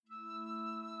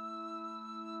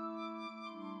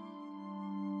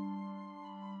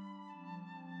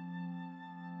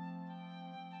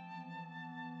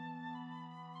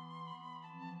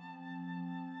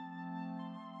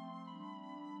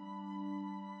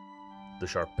The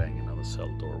sharp banging on the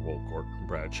cell door woke Orton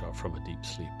Bradshaw from a deep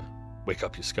sleep. "Wake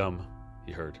up, you scum,"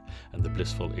 he heard, and the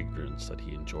blissful ignorance that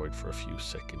he enjoyed for a few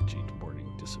seconds each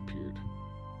morning disappeared.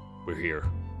 "We're here,"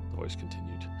 the voice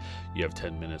continued. "You have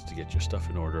 10 minutes to get your stuff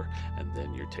in order, and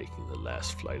then you're taking the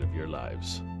last flight of your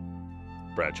lives."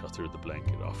 Bradshaw threw the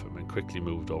blanket off him and quickly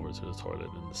moved over to the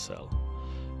toilet in the cell.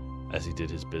 As he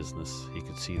did his business, he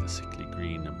could see the sickly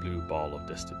green and blue ball of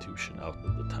destitution out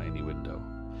of the tiny window,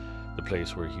 the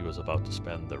place where he was about to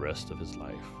spend the rest of his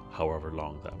life, however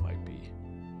long that might be.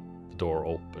 The door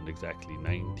opened exactly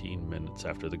 19 minutes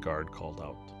after the guard called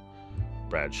out.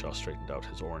 Bradshaw straightened out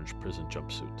his orange prison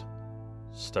jumpsuit.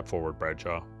 "Step forward,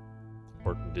 Bradshaw."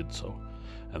 Orton did so,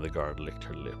 and the guard licked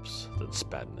her lips, then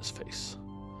spat in his face.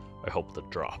 "I hope the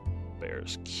drop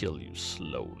bears kill you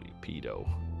slowly, pedo."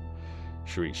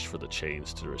 She reached for the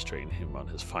chains to restrain him on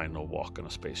his final walk on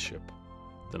a spaceship.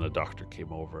 Then a doctor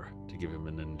came over to give him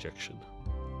an injection.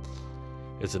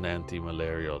 "It's an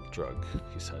anti-malarial drug,"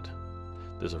 he said.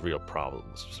 "There's a real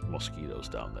problem with mosquitoes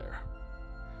down there."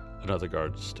 Another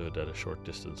guard stood at a short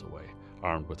distance away,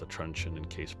 armed with a truncheon in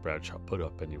case Bradshaw put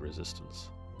up any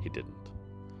resistance. He didn't.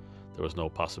 There was no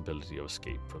possibility of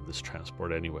escape from this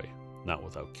transport anyway, not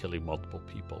without killing multiple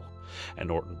people,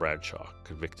 and Orton Bradshaw,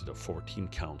 convicted of 14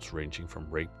 counts ranging from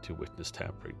rape to witness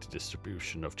tampering to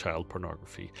distribution of child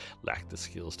pornography, lacked the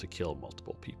skills to kill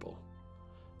multiple people.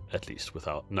 At least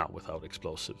not without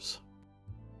explosives.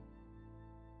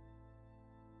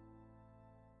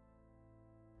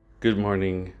 Good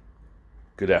morning,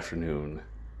 good afternoon,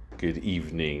 good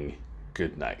evening,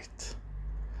 good night.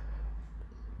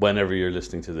 Whenever you're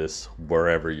listening to this,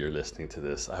 wherever you're listening to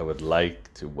this, I would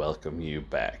like to welcome you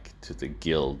back to the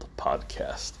Guild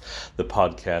Podcast, the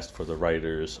podcast for the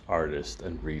Writers, Artists,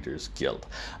 and Readers Guild.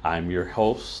 I'm your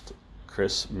host,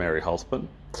 Chris Mary Halsman,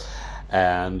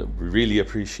 and we really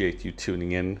appreciate you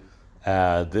tuning in.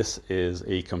 This is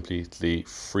a completely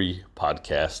free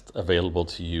podcast available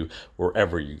to you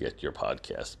wherever you get your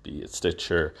podcast, be it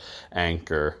Stitcher,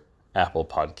 Anchor, Apple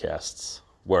Podcasts,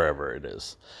 wherever it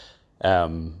is.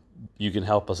 You can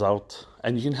help us out,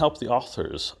 and you can help the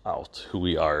authors out who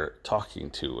we are talking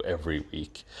to every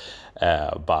week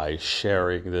by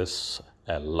sharing this,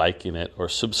 liking it, or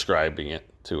subscribing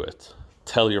to it.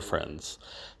 Tell your friends,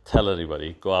 tell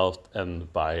anybody. Go out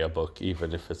and buy a book,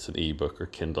 even if it's an ebook or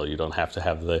Kindle. You don't have to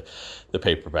have the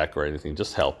paperback or anything.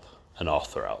 Just help an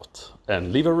author out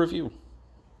and leave a review.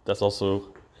 That's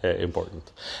also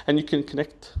important. And you can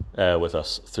connect with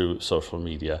us through social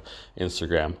media,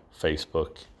 Instagram,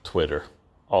 Facebook, Twitter,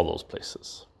 all those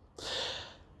places.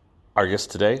 Our guest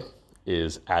today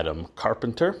is Adam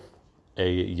Carpenter,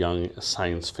 a young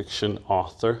science fiction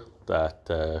author that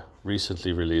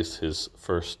recently released his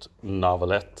first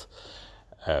novelette,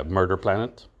 Murder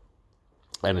Planet,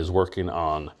 and is working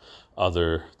on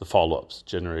the follow-ups,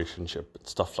 Generation Ship, and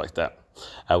stuff like that.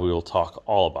 We will talk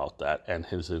all about that and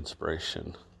his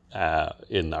inspiration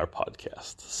in our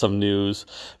podcast. Some news: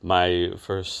 my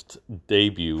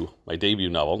debut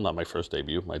novel,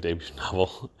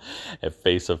 A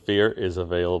Face of Fear, is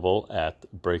available at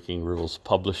Breaking Rules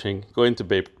Publishing. Go into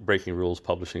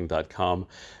breakingrulespublishing.com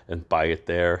and buy it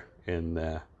there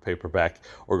in paperback,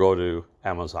 or go to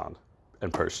Amazon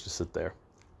and purchase it there.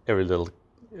 Every little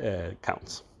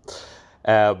counts.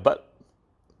 But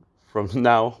from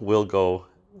now, we'll go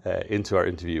into our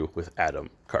interview with Adam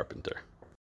Carpenter.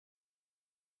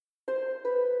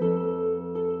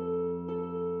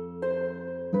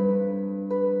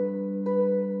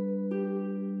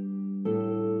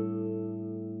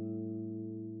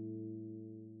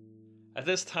 At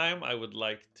this time, I would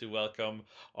like to welcome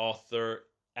author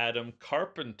Adam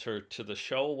Carpenter to the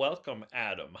show. Welcome,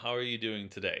 Adam. How are you doing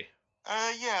today?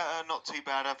 Not too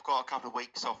bad. I've got a couple of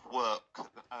weeks off work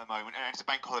at the moment, and it's a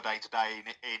bank holiday today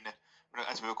in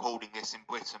as we're recording this in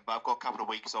Britain. But I've got a couple of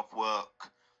weeks off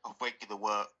regular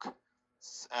work,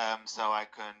 so I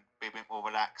can be a bit more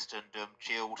relaxed and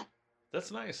chilled. That's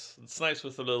nice. It's nice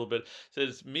with a little bit. So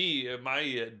it's me,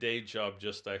 my day job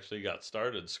just actually got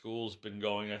started. School's been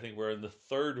going. I think we're in the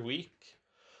third week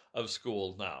of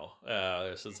school now,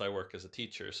 since I work as a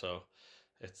teacher. So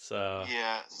it's So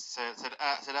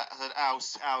our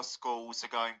schools are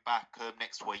going back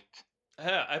next week.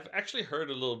 I've actually heard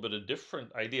a little bit of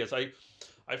different ideas. I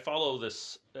follow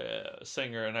this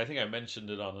singer, and I think I mentioned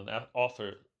it on an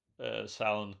author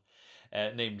salon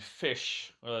named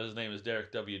Fish. Well, his name is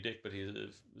Derek W. Dick, but he's a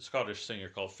Scottish singer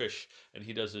called Fish, and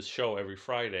he does his show every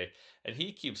Friday. And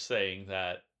he keeps saying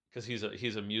that because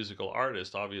he's a musical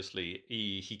artist, obviously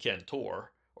he can't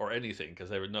tour or anything because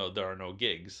there are no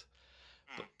gigs.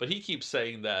 But he keeps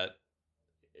saying that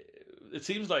it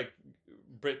seems like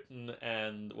Britain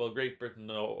and, well, Great Britain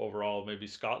overall, maybe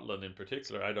Scotland in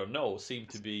particular, I don't know, seem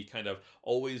to be kind of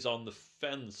always on the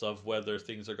fence of whether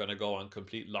things are going to go on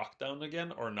complete lockdown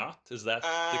again or not. Is that the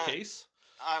Uh, case?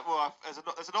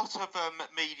 there's a lot of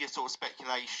media sort of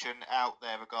speculation out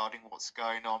there regarding what's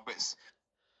going on, but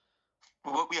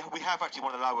we have actually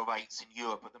one of the lower rates in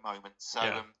Europe at the moment. So,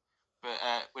 Yeah.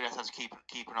 but we just have to keep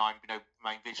an eye and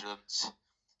remain vigilant.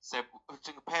 So,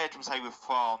 compared to say with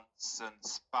France and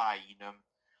Spain,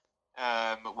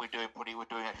 we're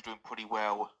actually doing pretty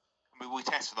well. I mean, we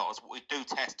test a lot. We do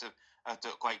test a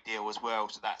great deal as well.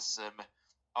 So that's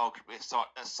arguably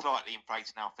slightly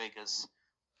inflating our figures.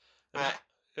 And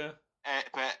But yeah.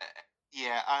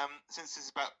 yeah, since this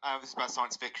is about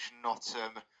science fiction, not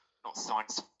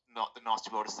science, not the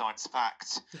nasty world of science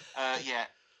fact. Yeah,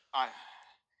 I.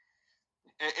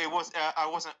 It was. I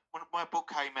wasn't when my book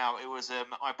came out. It was.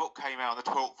 My book came out on the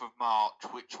 12th of March,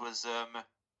 which was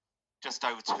just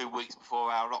over 2 weeks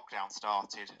before our lockdown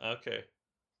started. Okay.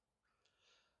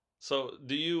 So,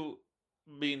 do you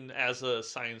mean as a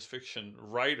science fiction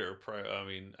writer? I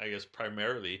mean, I guess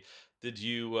primarily, did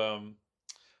you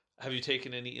have you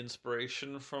taken any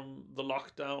inspiration from the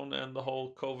lockdown and the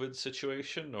whole COVID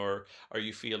situation, or are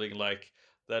you feeling like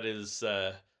that is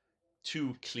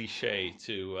too cliche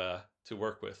to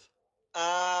work with?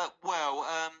 Well,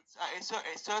 it's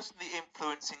certainly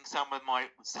influencing some of my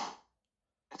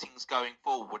settings going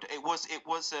forward. It was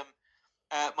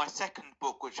my second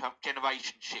book, which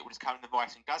Generation Shit, which is currently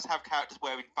writing, does have characters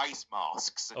wearing face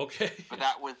masks. Okay. But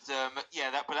that was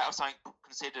that was something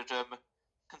considered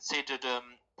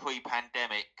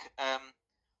pre-pandemic.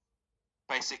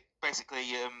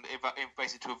 Basically,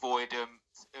 to avoid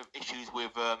issues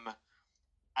with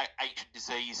ancient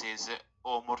diseases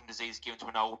or modern disease given to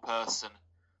an old person.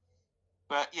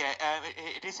 But yeah,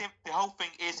 it is the whole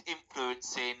thing is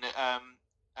influencing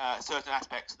certain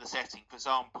aspects of the setting. For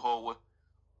example,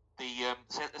 the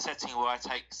setting where I'm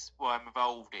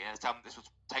involved in,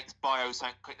 takes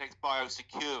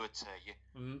biosecurity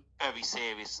very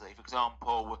seriously. For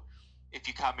example, if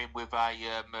you come in with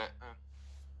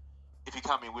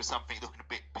something looking a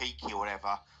bit peaky or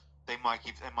whatever, they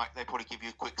probably give you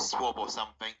a quick swab or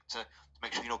something to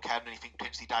make sure you're not carrying anything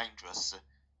potentially dangerous.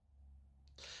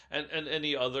 And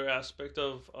any other aspect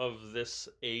of this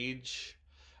age?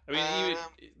 I mean, even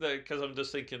because I'm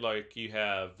just thinking like you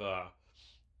have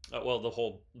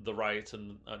well, the riots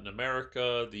in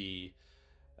America, the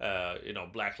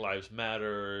Black Lives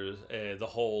Matter, the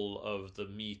whole of the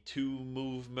Me Too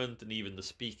movement, and even the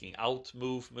speaking out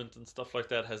movement and stuff like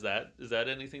that. Is that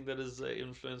anything that is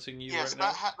influencing you Yes, right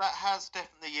now? that has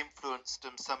definitely influenced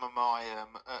some of my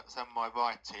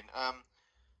writing.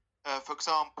 For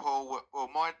example, well,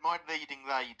 my leading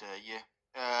lady,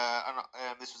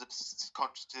 and this was a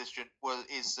conscious decision,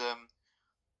 is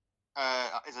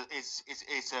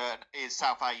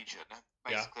South Asian.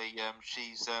 Basically,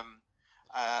 she's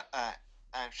I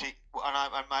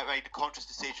made a conscious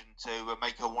decision to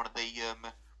make her one of the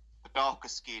darker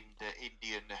skinned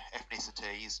Indian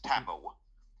ethnicities, Tamil.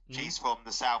 She's from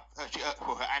the south.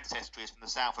 Her ancestry is from the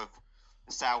south of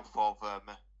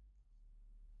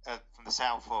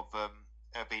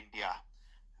India.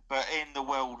 But in the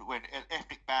world, when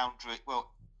ethnic boundary,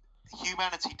 well,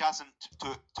 humanity doesn't, to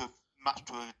a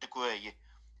degree,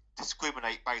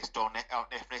 discriminate based on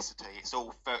ethnicity.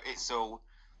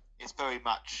 It's very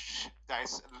much that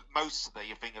is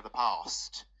mostly a thing of the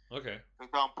past. Okay. For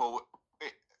example,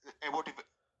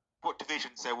 what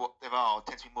divisions there are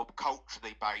tend to be more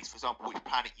culturally based. For example, which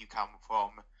planet you come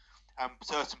from.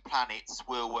 Certain planets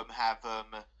will have a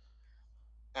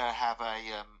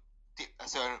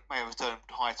certain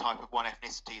higher type of one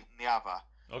ethnicity than the other.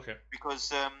 Okay.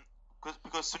 Because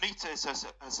Sunita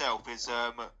herself is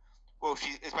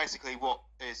she is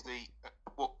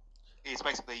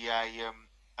basically a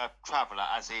traveller,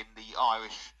 as in the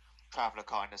Irish traveller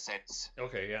kind of sense.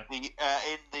 Okay. Yeah. The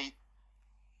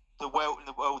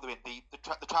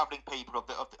travelling people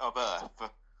of Earth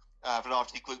have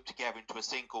largely grouped together into a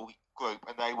single group,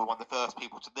 and they were one of the first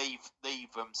people to leave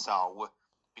Sol,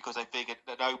 because they figured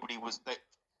that nobody was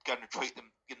going to treat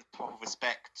them in the proper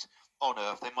respect on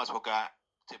Earth. They might as well go out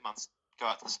to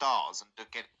the stars and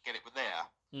get it from there.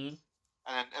 Mm.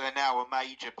 And they're now a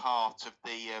major part of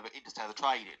the interstellar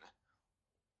trading.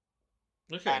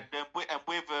 Okay. And with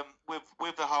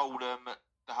the whole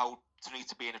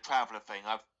Sunita being a traveller thing,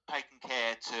 I've taken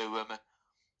care to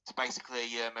basically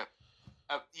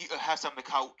have some of the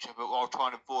culture, but while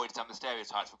trying to avoid some of the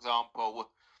stereotypes. For example,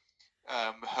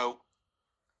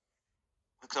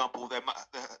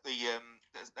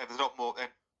 there's a lot more.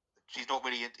 She's not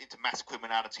really into mass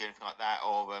criminality or anything like that,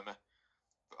 or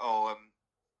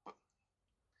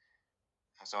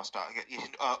So I start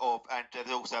and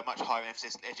there's also a much higher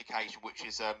emphasis on education, which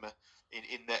is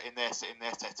in their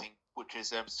setting, which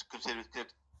is considered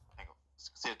good. Hang on, it's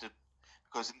considered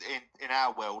because in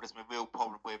our world, there's been a real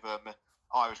problem with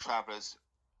Irish travellers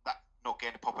that not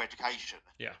getting a proper education.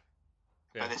 Yeah.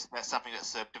 But that's something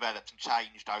that's developed and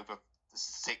changed over the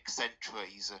 6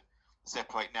 centuries.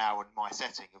 Separate now in my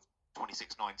setting of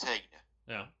 2619.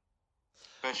 Yeah.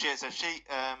 But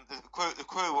the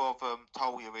crew of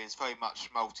Tolya is very much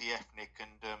multi-ethnic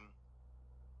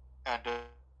and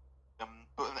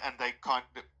they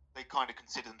kind of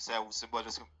consider themselves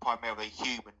as primarily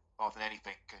human rather than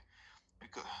anything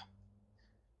because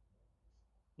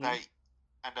they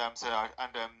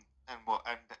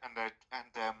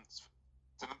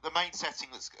so the main setting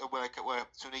that's where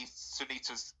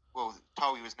Sunita's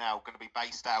Tolya is now going to be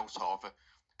based out of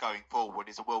going forward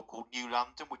is a world called New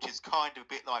London, which is kind of a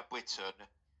bit like Britain,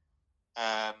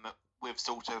 with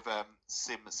sort of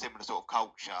similar sort of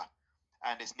culture,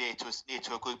 and it's near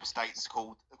to a group of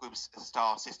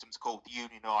star systems called the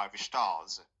Union of Irish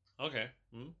Stars. Okay.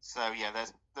 So yeah,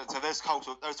 those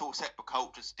culture, those sort of separate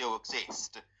cultures still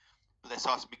exist, but they're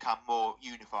starting to become more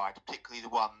unified, particularly the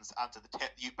ones under the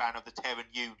banner of the Terran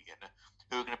Union,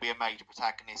 who are going to be a major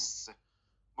protagonists.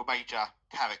 Major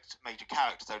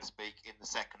character, so to speak, in the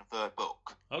second and third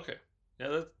book. Okay, yeah,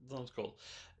 that sounds cool.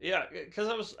 Yeah,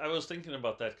 because I was thinking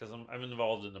about that because I'm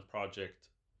involved in a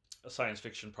science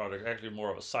fiction project, actually more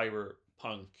of a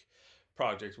cyberpunk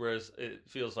project. Whereas it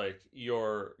feels like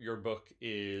your book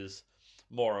is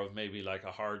more of maybe like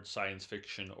a hard science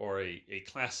fiction or a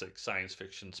classic science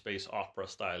fiction space opera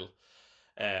style.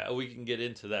 We can get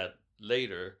into that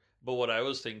later. But what I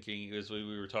was thinking is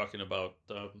we were talking about.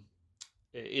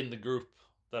 In the group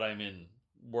that I'm in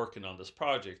working on this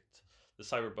project, the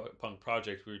cyberpunk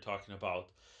project, we were talking about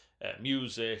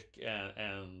music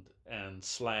and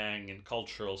slang and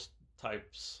cultural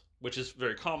types, which is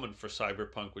very common for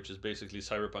cyberpunk, which is basically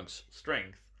cyberpunk's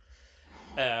strength.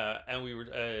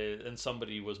 And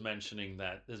somebody was mentioning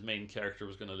that his main character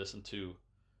was going to listen to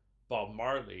Bob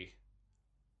Marley,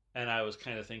 and I was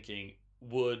kind of thinking,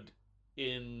 would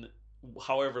in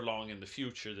however long in the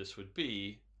future this would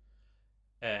be.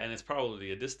 And it's probably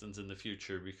a distance in the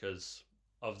future because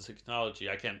of the technology.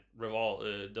 I can't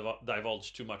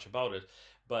divulge too much about it,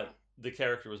 but the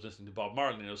character was listening to Bob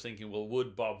Marley, and I was thinking, well,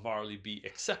 would Bob Marley be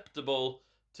acceptable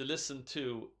to listen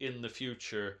to in the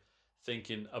future,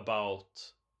 thinking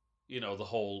about, the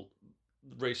whole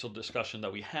racial discussion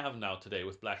that we have now today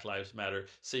with Black Lives Matter,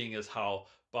 seeing as how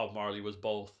Bob Marley was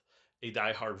both a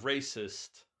diehard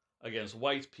racist against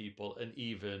white people and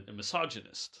even a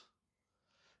misogynist.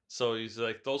 So he's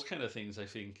like, those kind of things I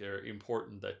think are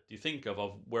important that you think of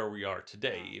where we are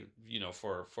today,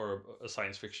 for a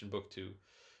science fiction book to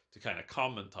kind of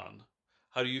comment on.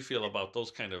 How do you feel about those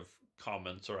kind of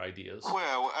comments or ideas?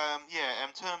 Well, yeah,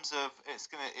 in terms of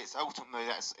it's ultimately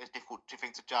that's a difficult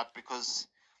thing to judge because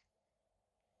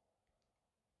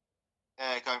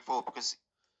going forward, because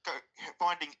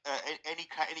finding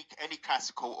any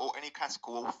classical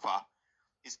author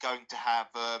is going to have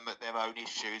their own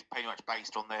issues, pretty much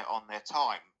based on their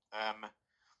time.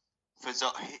 For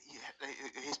the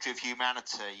history of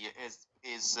humanity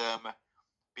is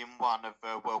been one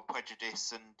of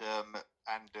prejudice and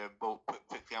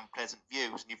particularly unpleasant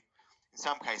views, and in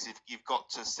some cases you've got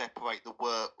to separate the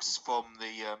works from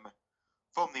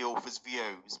the author's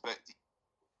views, but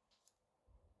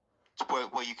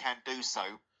where you can do so,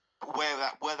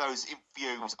 where those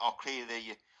views are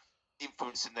clearly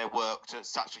influencing their work to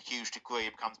such a huge degree,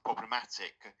 it becomes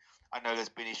problematic. I know there's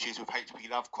been issues with H.P.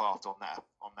 Lovecraft on that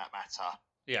matter.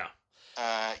 Yeah.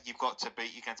 You have to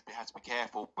be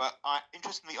careful. But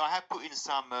interestingly, I have put in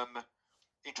some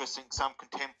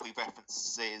contemporary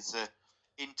references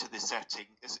into this setting.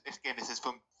 Again, this is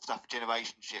from stuff for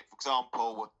Generationship. For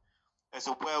example, there's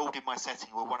a world in my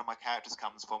setting where one of my characters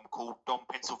comes from called Don,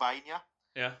 Pennsylvania.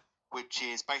 Yeah. Which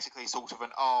is basically sort of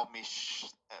an Amish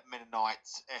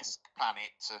Mennonite-esque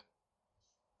planet,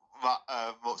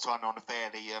 what's run on a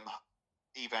fairly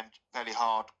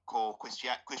hardcore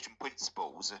Christian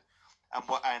principles, and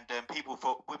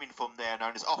women from there are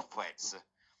known as Offreds.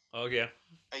 Oh yeah.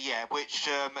 Yeah, which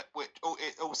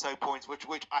it also points which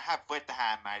I have read The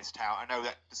Handmaid's Tale. I know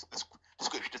that the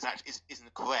description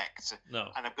isn't correct.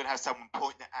 No. And I'm going to have someone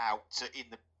point that out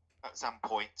at some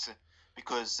point.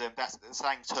 Because that's the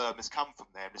same term has come from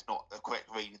there, but it's not the correct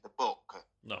reading of the book.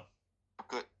 No.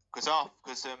 Because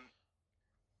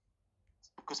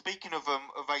speaking of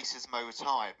racism over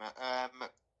time,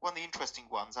 one of the interesting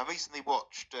ones, I recently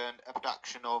watched a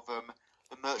production of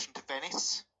The Merchant of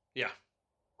Venice. Yeah.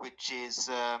 Which has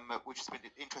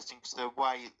been interesting because the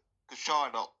way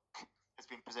Shylock has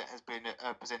been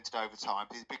presented over time.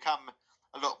 He's become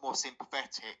a lot more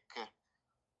sympathetic,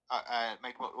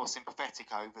 made more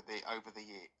sympathetic over the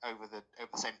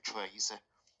centuries,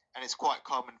 and it's quite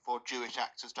common for Jewish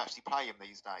actors to actually play him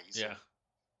these days. Yeah.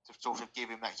 To sort of give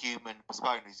him that human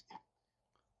persona.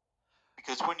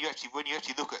 Because when you actually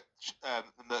look at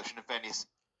the Merchant of Venice,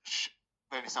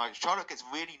 Shylock gets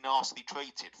really nastily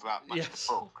treated throughout much of the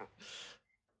book,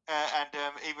 and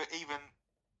even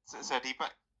said he.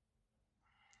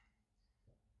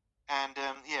 And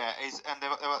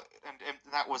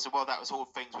that was all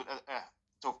things with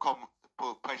sort of common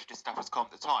prejudice stuff was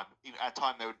common at the time. Even at the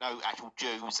time, there were no actual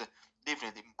Jews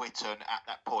living in Britain at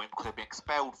that point because they'd been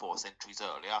expelled 4 centuries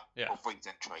earlier, or 3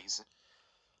 centuries.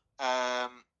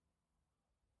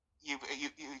 You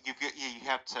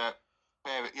have to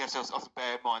also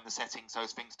bear in mind the settings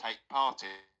those things take part in,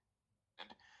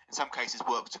 and in some cases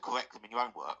work to correct them in your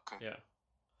own work. Yeah.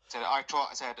 So I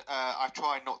try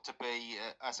not to be.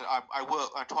 I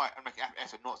try and make an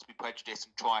effort not to be prejudiced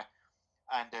and try,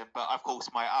 but of course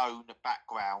my own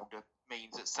background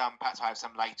means that perhaps I have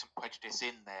some latent prejudice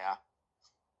in there.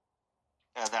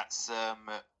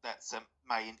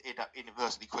 May end up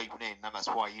inadvertently creeping in, and that's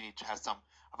why you need to have some.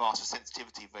 I've asked for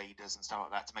sensitivity readers and stuff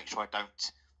like that to make sure I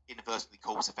don't inadvertently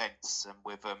cause offence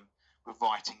with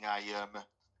writing a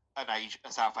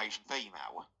South Asian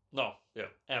female. No, yeah,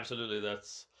 absolutely.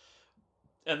 That's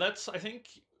I think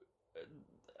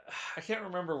I can't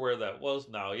remember where that was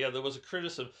now. Yeah, there was a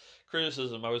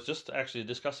criticism. I was just actually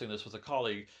discussing this with a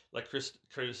colleague, like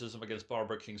criticism against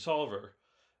Barbara Kingsolver,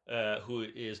 who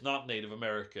is not Native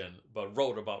American, but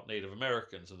wrote about Native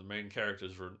Americans, and the main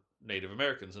characters were Native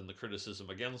Americans, and the criticism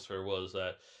against her was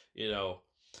that,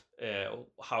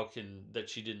 how can that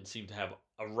she didn't seem to have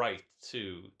a right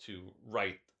to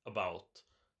write about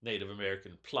Native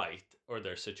American plight or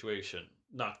their situation,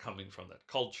 not coming from that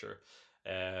culture.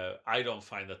 I don't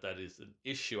find that is an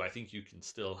issue. I think you can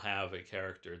still have a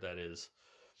character that is,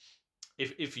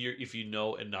 if you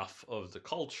know enough of the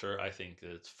culture, I think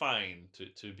that it's fine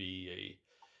to be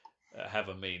have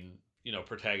a main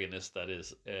protagonist that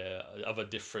is of a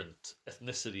different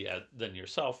ethnicity than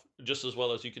yourself, just as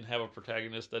well as you can have a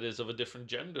protagonist that is of a different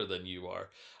gender than you are.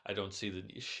 I don't see the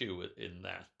issue in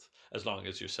that, as long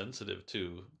as you're sensitive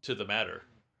to the matter.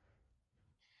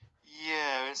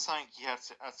 Yeah, it's something you have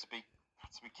to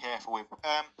be careful with.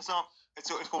 It's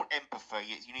called empathy.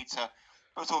 You need to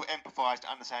sort of empathise to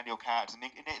understand your characters, and you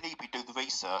need to do the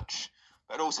research,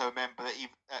 but also remember that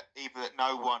either that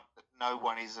no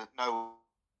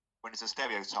one is a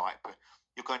stereotype.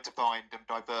 You're going to find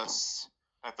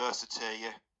diversity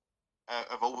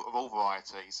of all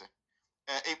varieties.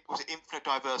 Was it infinite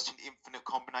diversity and infinite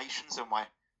combinations? Am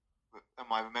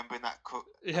I remembering that?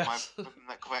 Yes. Am I remembering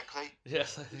that correctly?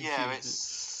 Yes, I think yeah,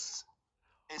 it's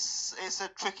a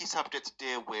tricky subject to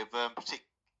deal with,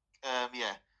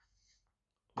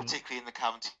 particularly in the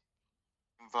current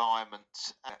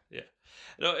environment.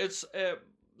 No, it's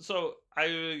so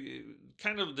I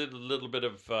kind of did a little bit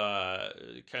of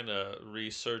kind of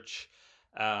research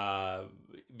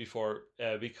before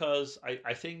because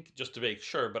I think, just to make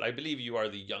sure, but I believe you are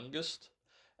the youngest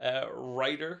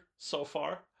writer so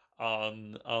far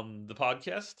on the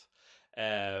podcast.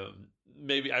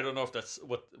 Maybe I don't know if that's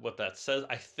what that says.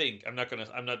 I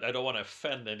don't want to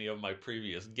offend any of my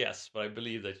previous guests, but I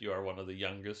believe that you are one of the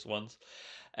youngest ones.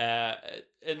 And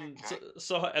Okay.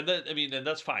 so and then and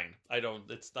that's fine.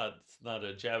 It's not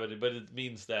a jab at it, but it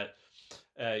means that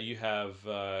you have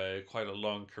quite a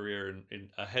long career in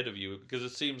ahead of you, because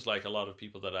it seems like a lot of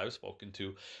people that I've spoken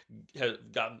to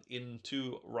have gotten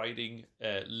into writing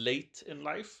late in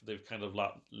life. They've kind of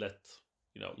let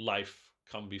life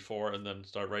come before and then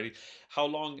start writing. How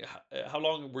long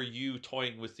were you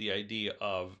toying with the idea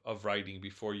of writing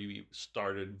before you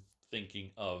started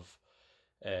thinking of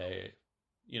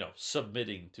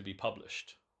submitting to be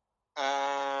published?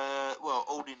 Well,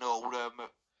 all in all,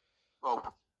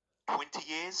 20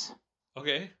 years.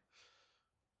 Okay.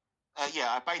 I was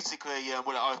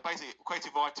basically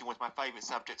creative writing was my favourite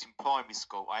subject in primary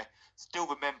school. I still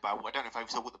remember. I don't know if I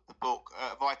saw the book.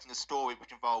 Writing a story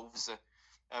which involves in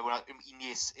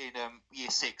year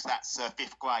 6. That's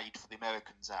 5th grade for the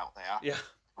Americans out there. Yeah.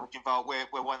 Which involve where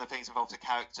one of the things involves a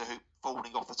character who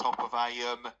falling off the top of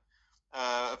of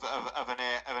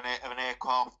an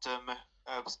aircraft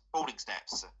boarding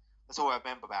steps. That's all I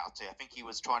remember about it. I think he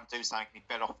was trying to do something and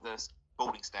he fell off the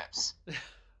boarding steps.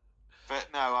 But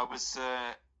no, I was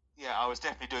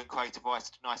definitely doing creative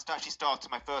writing. I actually started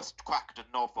my first crack at a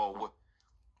novel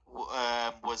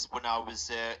was when I was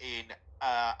in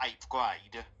 8th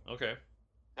grade. Okay.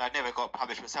 I never got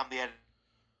published, but some of the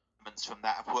elements from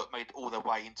that have made all their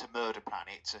way into Murder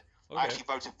Planet. Okay. I actually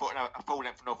wrote a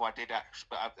full-length novel. I did actually,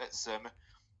 but it's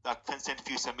I sent a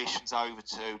few submissions over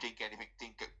to, didn't get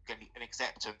any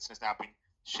acceptance, and it's now been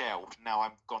shelved. Now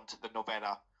I'm gone to the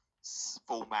novella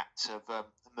format of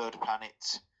Murder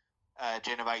Planet,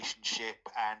 Generation Ship,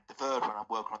 and the third one I'm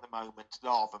working on at the moment,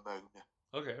 Lava Moon.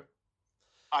 Okay.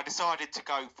 I decided to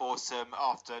go for some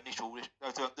after initial.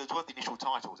 Those weren't the initial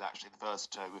titles actually, the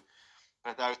first two,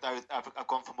 but those I've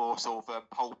gone for more sort of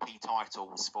pulpy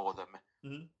titles for them,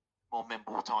 more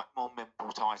memorable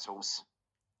titles.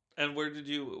 And where did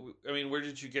you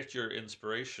get your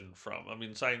inspiration from? I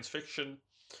mean, science fiction.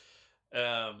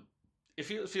 It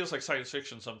feels like science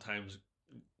fiction sometimes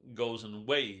goes in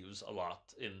waves a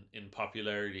lot in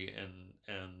popularity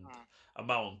and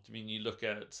amount. I mean, you look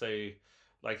at, say,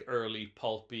 like early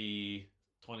pulpy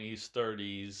 20s,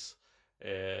 30s,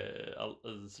 a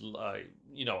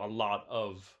lot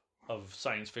of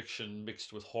science fiction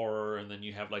mixed with horror, and then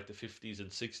you have like the 50s and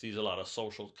 60s, a lot of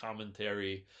social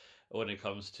commentary when it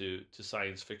comes to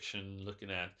science fiction,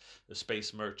 looking at the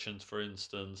Space Merchant, for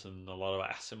instance, and a lot of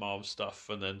Asimov stuff.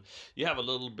 And then you have a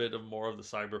little bit of more of the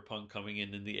cyberpunk coming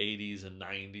in the 80s and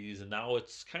 90s, and now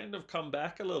it's kind of come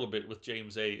back a little bit with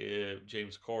James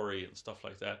Corey and stuff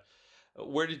like that.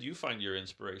 Where did you find your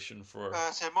inspiration for?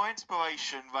 So my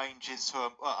inspiration ranges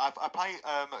from I play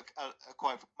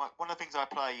one of the things I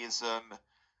play is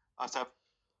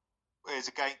is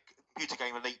a computer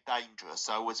game, Elite Dangerous.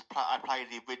 So I played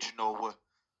the original.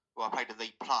 I played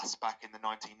Elite Plus back in the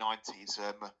 1990s,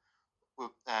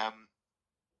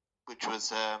 which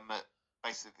was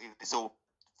basically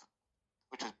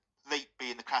which was Elite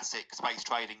being the classic space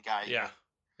trading game. Yeah.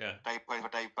 Played by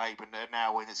Dave Babe, and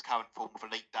now in its current form of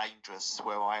Elite Dangerous,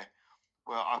 where I'm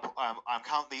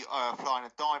currently flying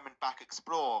a Diamondback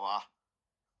Explorer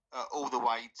all the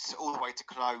way to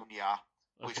Colonia,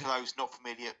 which for those not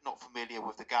familiar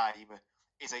with the game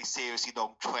is a seriously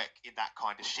long trek in that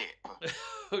kind of ship.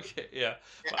 Okay, yeah.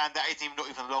 And that is not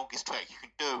even the longest trek you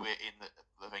can do it in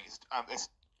the thing.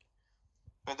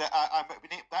 But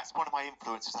that's one of my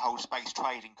influences, the whole space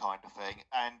trading kind of thing,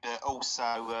 and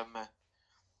also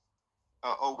my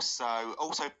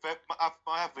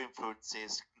other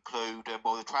influences include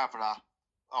the Traveller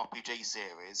RPG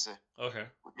series. Okay.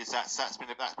 Because that's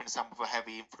been some of a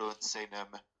heavy influence in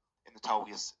the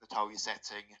Tolia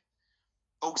setting.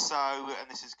 Also, and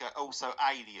this is also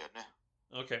Alien.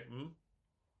 Okay.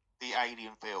 The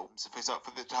Alien films, for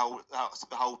the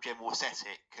whole general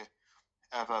aesthetic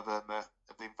of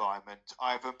the environment.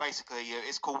 I've basically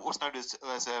it's called what's known as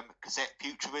cassette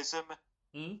futurism.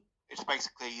 It's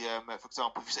basically, for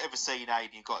example, if you've ever seen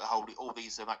Alien, you've got all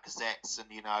these like cassettes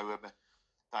and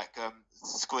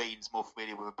screens more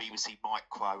familiar with a BBC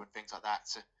Micro and things like that.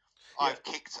 So yeah. I've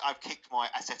kicked my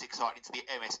aesthetic side into the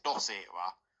MS DOS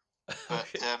era, but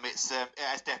it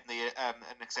has definitely an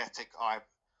aesthetic I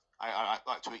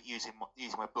like to use in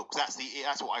my books. That's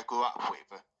what I grew up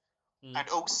with. And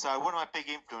also one of my big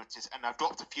influences, and I've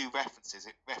dropped a few references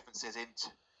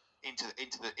into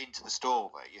the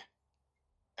story.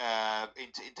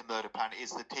 Into Murder Planet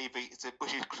is it's a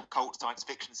British cult science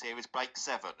fiction series, Blake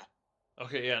 7.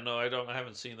 Okay, yeah, no, I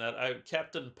haven't seen that.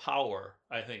 Captain Power,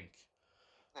 I think,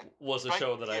 was a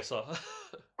show that I saw.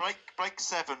 Blake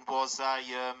 7 was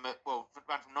ran from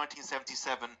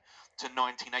 1977 to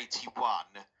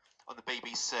 1981 on the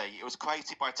BBC. It was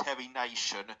created by Terry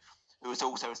Nation, who was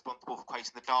also responsible for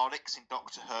creating the Daleks in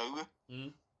Doctor Who.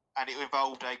 And it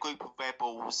involved a group of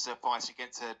rebels fighting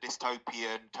against a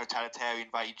dystopian totalitarian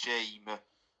regime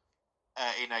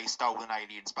in a stolen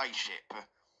alien spaceship.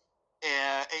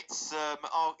 It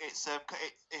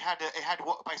had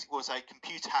what basically was a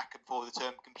computer hack before the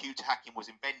term computer hacking was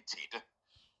invented.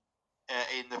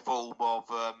 In the form of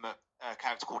a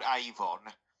character called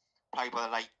Avon, played by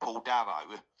the late Paul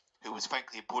Darrow, who was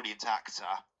frankly a brilliant actor.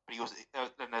 But he was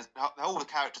all the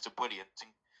characters are brilliant.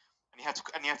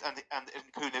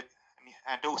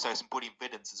 And also some brilliant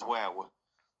villains as well.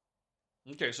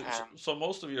 Okay, so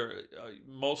most of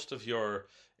your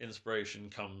inspiration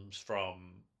comes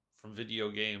from video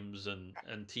games and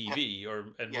TV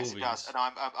and yes, movies. Yes, it does. And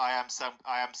I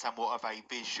am somewhat of a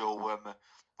visual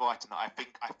writer. I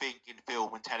think in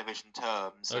film and television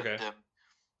terms. Okay.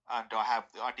 And I have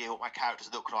the idea what my characters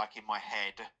look like in my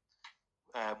head,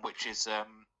 which is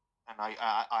and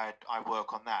I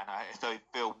work on that. So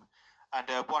film. And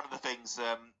one of the things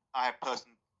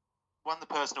one of the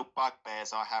personal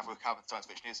bugbears I have with current science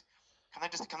fiction is, can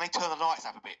they turn the lights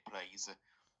up a bit, please?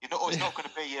 It's not going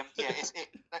to be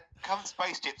current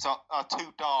spaceships are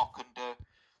too dark, and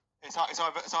it's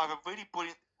either really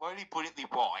brilliant really brilliantly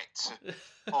white,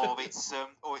 or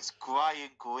it's grey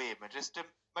and grim, and just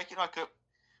make it like a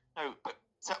but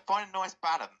so find a nice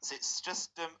balance. It's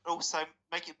just also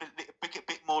make it a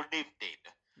bit more lived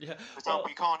in. Yeah. For example,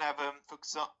 you can't have for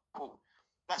example.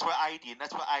 That's where Alien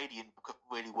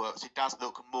really works. It does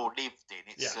look more lived in.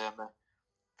 It's for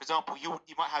example,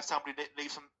 you might have somebody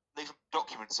leave some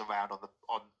documents around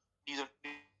use a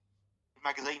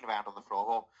magazine around on the floor,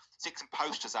 or stick some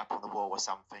posters up on the wall or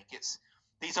something.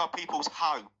 These are people's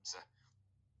homes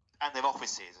and their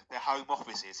offices, their home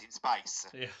offices in space.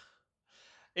 Yeah.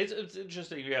 It's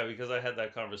interesting, yeah, because I had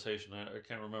that conversation. I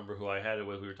can't remember who I had it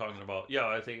with. We were talking about,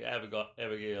 I think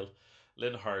Abigail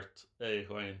Linhart,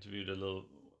 who I interviewed a little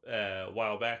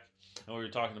while back, and we were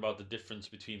talking about the difference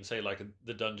between, say, like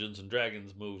the Dungeons and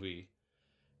Dragons movie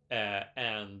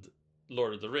and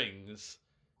Lord of the Rings.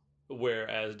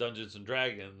 Whereas Dungeons and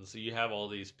Dragons, you have all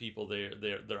these people,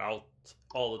 they're out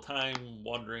all the time,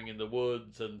 wandering in the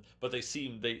woods, but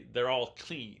they're all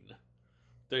clean.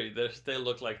 They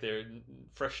look like they're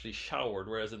freshly showered,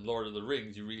 whereas in Lord of the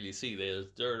Rings, you really see there's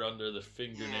dirt under the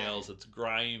fingernails. It's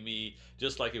grimy,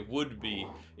 just like it would be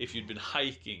if you'd been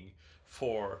hiking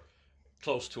for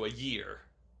close to a year.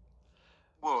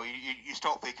 Well, you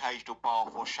stop the occasional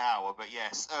bath or shower, but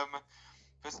yes.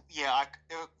 For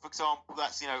example,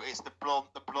 that's it's the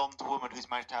blonde woman who's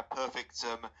managed to have perfect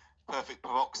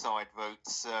peroxide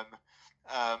roots,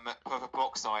 perfect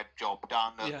peroxide job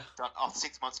done after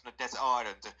 6 months on a desert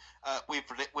island.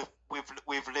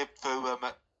 We've lived through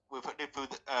the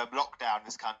lockdown in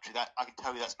this country. That I can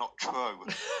tell you that's not true.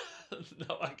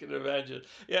 No, I can imagine.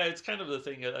 Yeah, it's kind of the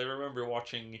thing. I remember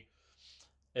watching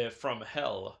From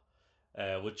Hell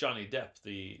with Johnny Depp,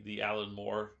 the Alan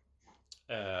Moore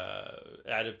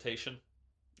adaptation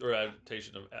of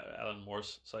Alan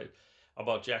Moore's site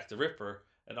about Jack the Ripper,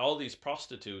 and all these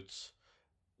prostitutes.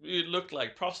 It looked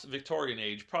like Victorian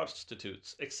age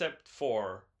prostitutes, except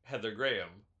for Heather Graham,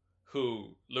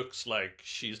 who looks like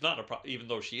she's not even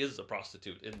though she is a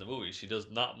prostitute in the movie, she does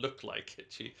not look like it.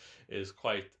 She is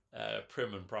quite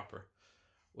prim and proper,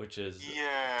 which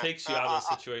takes you out of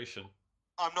the situation.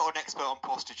 I'm not an expert on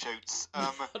prostitutes.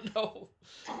 No.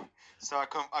 So I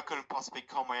couldn't possibly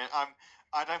comment.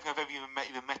 I don't think I've ever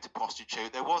even met a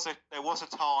prostitute. There was a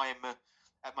time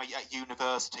at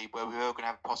university where we were going to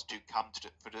have a prostitute come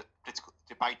for the political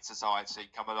debate society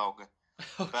come along,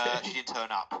 but she didn't turn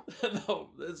up. No,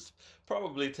 it's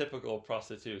probably typical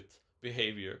prostitute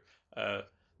behavior.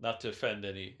 Not to offend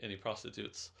any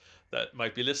prostitutes that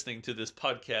might be listening to this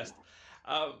podcast.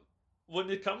 When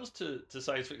it comes to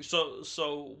science fiction,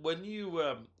 so when you,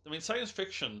 science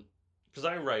fiction, because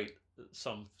I write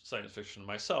some science fiction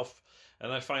myself,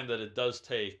 and I find that it does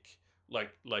take,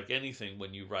 like anything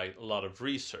when you write, a lot of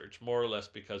research, more or less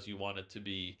because you want it to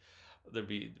be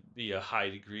a high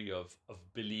degree of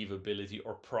believability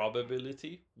or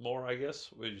probability, more, I guess,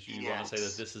 which you want to say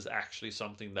that this is actually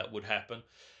something that would happen.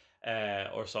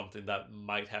 Or something that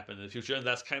might happen in the future, and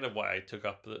that's kind of why I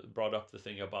brought up the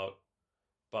thing about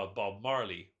Bob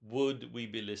Marley. Would we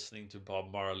be listening to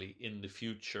Bob Marley in the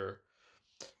future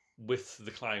with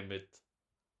the climate?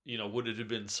 Would it have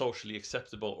been socially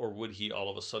acceptable, or would he all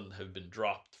of a sudden have been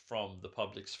dropped from the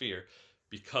public sphere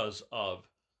because of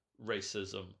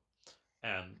racism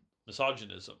and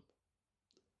misogynism?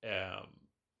 And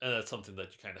that's something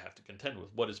that you kind of have to contend with.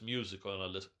 What is music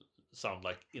going to sound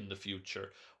like in the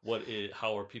future?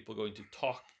 How are people going to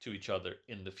talk to each other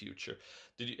in the future?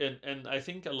 And I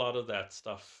think a lot of that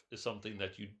stuff is something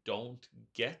that you don't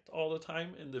get all the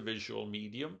time in the visual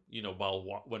medium.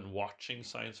 When watching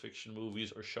science fiction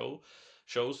movies or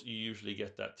shows, you usually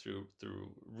get that through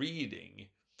reading.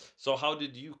 So how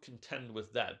did you contend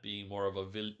with that, being more of a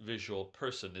visual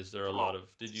person? Is there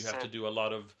did you have to do a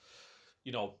lot of,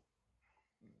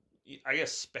 I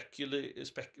guess speculate,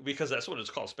 because that's what it's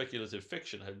called, speculative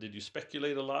fiction. Did you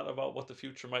speculate a lot about what the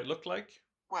future might look like?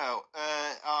 Well,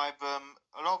 I've a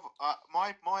lot of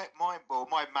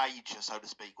my major, so to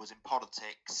speak, was in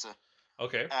politics.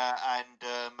 Okay. And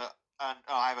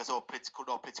I have a sort of political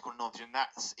knowledge, and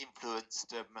that's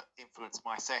influences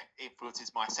my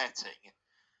setting.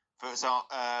 For example,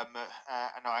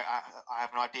 and I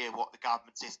have an idea of what the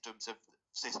government systems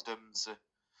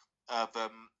of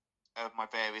my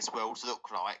various worlds look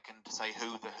like, and to say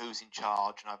who's in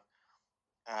charge,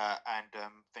 and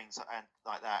things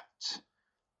like that.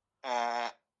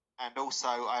 And also,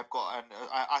 I've got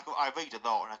I read a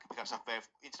lot, and I can pick up stuff about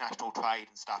international trade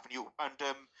and stuff, and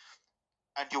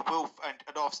a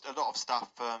lot of stuff.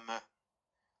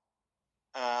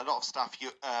 A lot of stuff you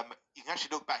can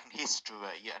actually look back in history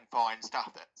and find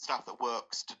stuff that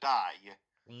works today.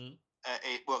 Mm.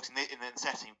 it works in the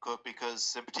setting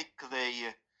because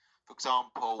particularly, for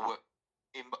example,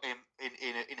 in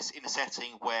a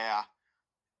setting where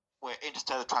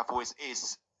interstellar travel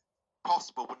is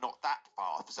possible but not that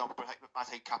far. For example, it might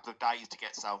take a couple of days to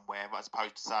get somewhere, as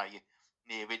opposed to say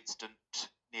near instant.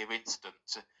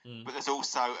 But there's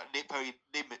also very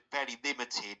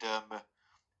limited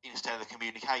interstellar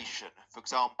communication. For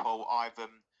example, I've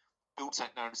built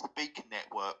something known as the Beacon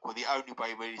Network, where the only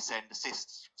way really send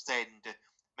messages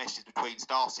between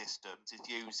star systems is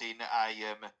using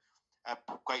a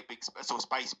great big sort of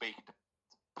space beacon to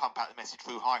pump out the message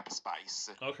through hyperspace.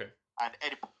 Okay. And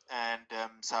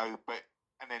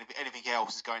then anything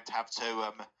else is going to have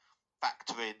to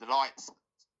factor in the light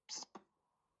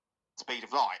speed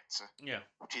of light. Yeah.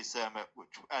 Which is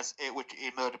which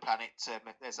in Murder Planet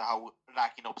there's a whole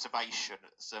lag in observation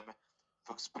that's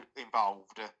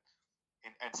involved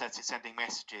in sending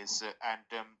messages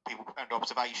and people and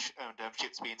observation and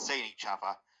ships being seen each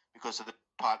other because of the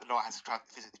time the light has to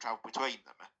physically travel between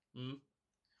them.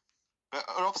 But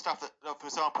a lot of stuff for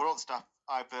example, a lot of stuff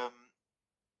I've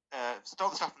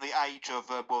started stuff from the age of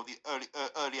the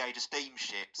early age of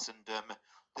steamships and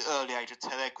the early age of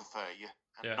telegraphy,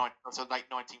 and late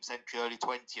 19th century, early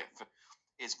 20th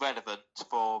is relevant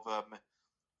for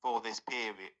this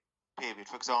period.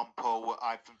 For example,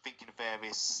 I've been thinking of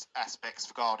various aspects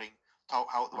regarding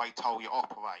how the way Tolya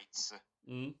operates.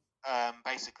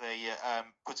 Basically,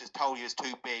 because Tolya is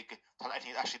too big to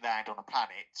actually land on a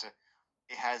planet,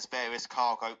 it has various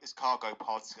cargo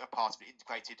pods, a part of an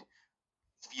integrated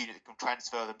unit that can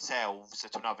transfer themselves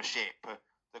to another ship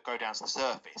that go down to the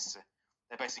surface.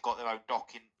 They've basically got their own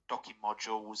docking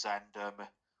modules and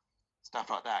stuff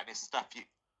like that, and it's stuff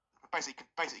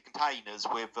basically containers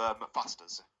with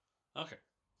thrusters. Okay.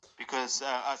 Because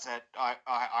I said I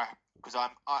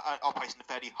operate in a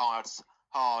fairly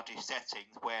hardish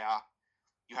settings where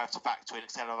you have to factor in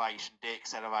acceleration,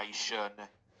 deacceleration,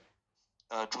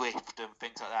 drift, and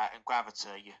things like that, and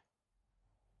gravity.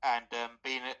 And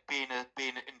being an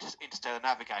interstellar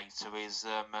navigator is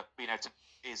a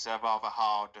rather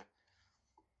hard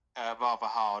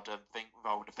thing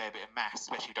involving a fair bit of maths,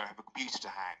 especially if you don't have a computer to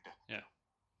hand. Yeah.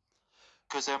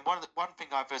 Because one thing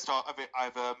I've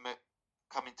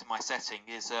come into my setting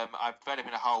is I've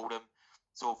developed a whole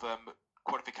sort of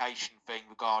qualification thing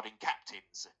regarding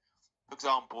captains. For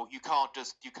example, you can't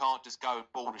just go and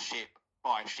board a ship,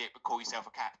 buy a ship, and call yourself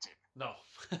a captain. No.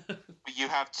 But you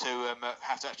have to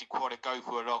actually go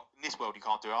through a long. In this world, you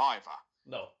can't do it either.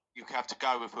 No. You have to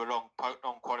go through a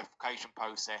long qualification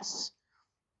process,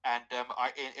 and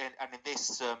in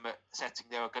this setting,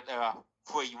 there are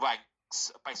three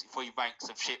ranks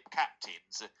of ship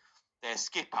captains. There's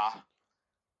skipper,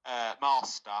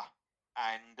 master,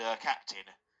 and captain.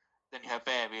 Then you have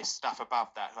various stuff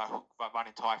above that, like run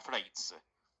entire fleets.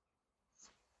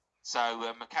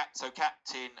 So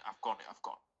captain,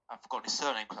 I've forgotten his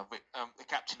surname because the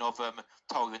captain of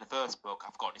Tolya in the first book.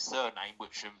 I've forgotten his surname,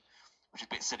 which is a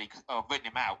bit silly. I've written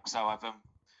him out, so I've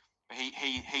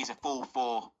he's a full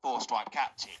four stripe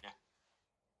captain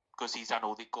because he's done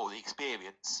got all the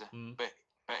experience. But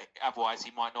otherwise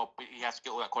he might not. He has to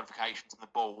get all that qualifications and the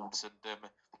boards and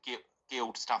the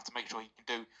guild stuff to make sure he can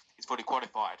do. He's fully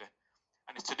qualified.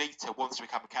 And if Tanita wants to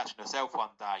become a captain herself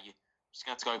one day, she's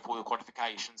going to go through all the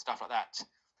qualifications, stuff like that.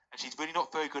 And she's really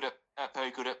not very good at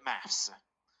maths.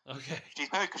 Okay. She's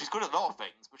good at a lot of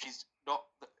things, but she's not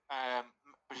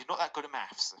that good at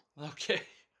maths. Okay.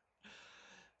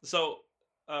 So,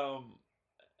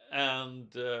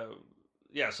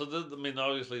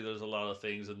 obviously there's a lot of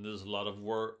things and there's a lot of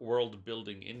world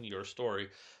building in your story.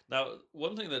 Now,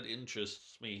 one thing that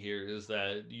interests me here is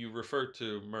that you refer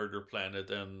to Murder Planet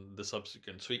and the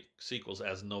subsequent sequels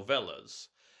as novellas.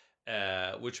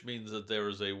 Which means that there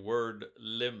is a word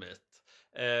limit.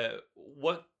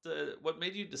 What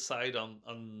made you decide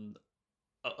on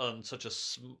such a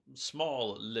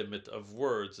small limit of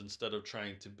words instead of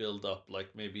trying to build up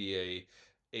like maybe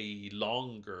a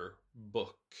longer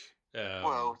book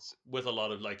with a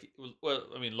lot of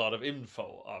a lot of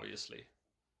info, obviously.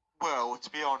 Well, to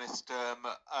be honest,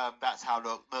 that's how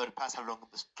long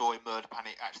the story Murder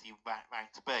Planet actually ran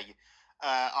to be.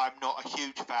 I'm not a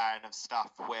huge fan of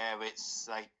stuff where it's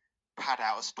they pad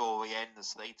out a story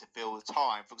endlessly to fill the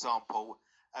time. For example,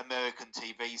 American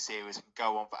TV series can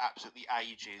go on for absolutely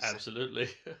ages. Absolutely.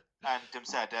 and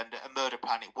a Murder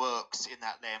Planet works in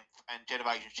that length, and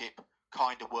Generation Ship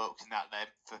kind of works in that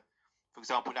length. For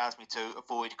example, it allows me to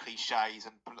avoid cliches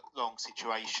and long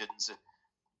situations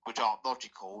which aren't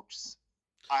logical.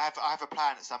 I have a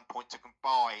plan at some point to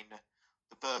combine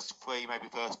the first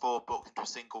 4 books into a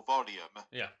single volume.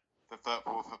 Yeah. For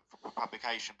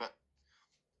publication, but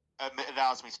it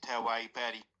allows me to tell a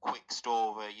fairly quick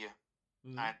story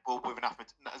Mm. and with enough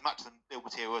as much of the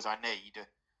material as I need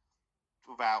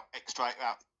without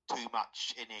too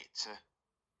much in it.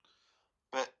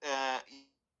 But a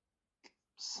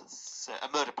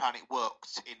Murder Planet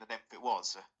worked in the length it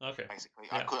was. Okay. Basically,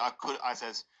 Yeah. I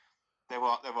says there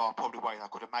are probably ways I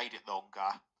could have made it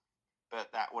longer,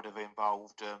 but that would have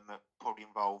involved probably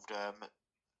involved the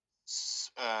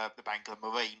Bangor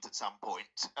Marines at some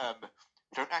point.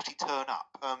 Don't actually turn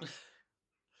up.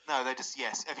 No, they just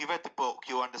yes. If you read the book,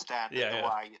 you'll understand Yeah,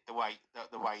 the way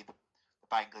the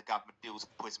Bangor government deals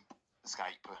with prison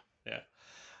escape. yeah.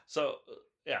 So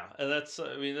yeah, and that's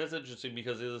I mean that's interesting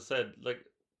because as I said, like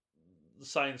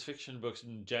science fiction books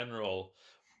in general,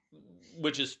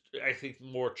 which is I think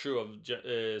more true of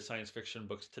science fiction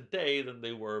books today than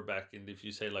they were back in if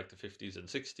you say like the 50s and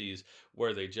 60s,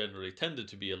 where they generally tended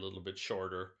to be a little bit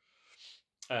shorter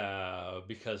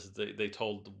because they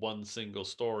told one single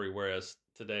story, whereas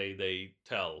today they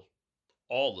tell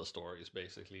all the stories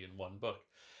basically in one book.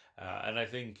 And I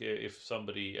think if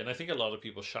somebody, and I think a lot of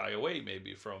people shy away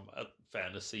maybe from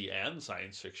fantasy and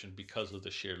science fiction because of the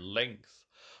sheer length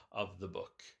of the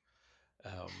book.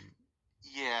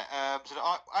 Yeah.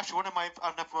 Actually, one of my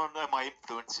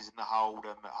influences in the whole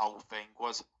thing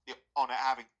was the Honor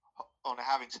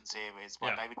Harrington series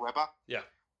by David Webber. Yeah.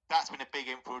 That's been a big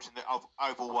influence in the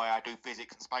overall way I do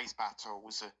physics and space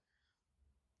battles.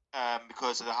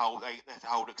 Because of the whole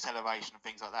acceleration and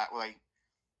things like that, where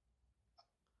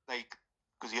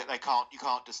because you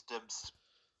can't just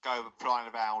go flying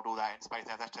around all that in space.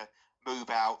 They have to move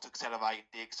out, accelerate,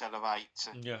 deaccelerate.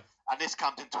 Yeah. And this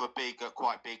comes into a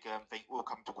quite big thing. Will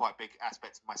come to quite big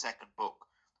aspects in my second book,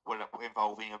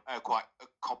 involving a quite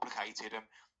complicated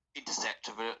intercept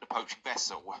of an approaching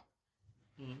vessel.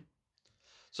 Mm-hmm.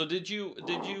 So did you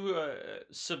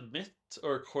submit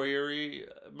or query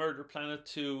Murder Planet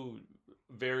to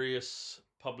various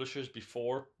publishers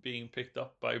before being picked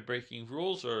up by Breaking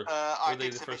Rules, or I were they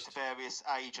did the submit first? to various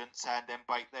agents, and then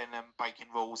Breaking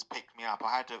Rules picked me up.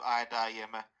 I had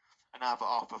another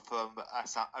offer from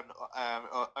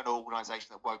an organisation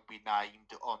that won't be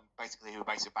named who are basically a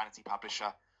vanity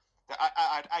publisher.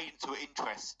 I had agents who were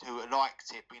interested, who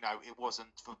liked it, but it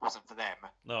wasn't for them.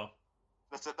 No.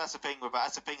 That's the thing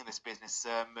in this business.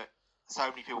 So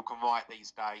many people can write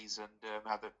these days and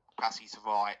have the capacity to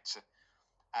write,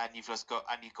 and you've got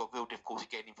real difficulty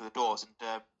getting in through the doors.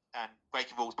 And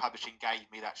Breaking Rules Publishing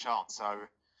gave me that chance, so to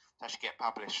actually get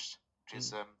published, which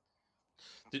is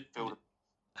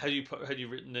Had you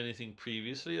written anything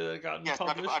previously that had gotten yes,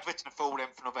 published? I'd written a full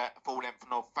length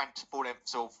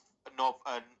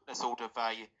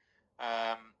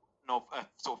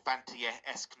sort of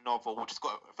fantasy-esque novel, which has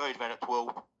got a very developed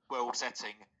world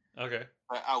setting. Okay.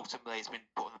 But ultimately, it's been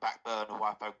put on the back burner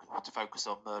while I want to focus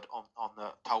on the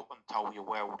Tolkien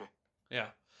world. Yeah.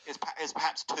 It's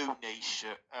perhaps too niche,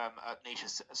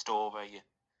 a story.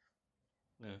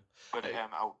 Yeah. But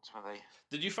ultimately,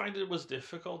 did you find it was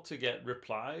difficult to get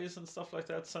replies and stuff like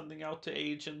that, sending out to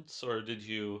agents, or did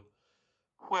you?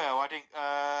 Well, I think.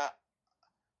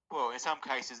 Well, in some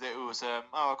cases it was. I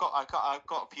got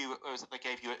a few. They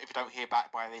gave you if you don't hear back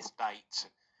by this date,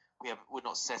 we're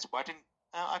not successful. I didn't.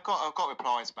 I got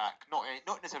replies back. Not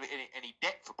necessarily any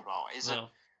depth replies. No.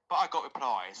 But I got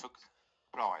replies.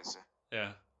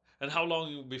 Yeah. And how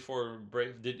long before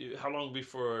How long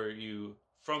before you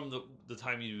from the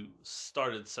time you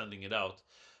started sending it out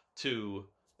to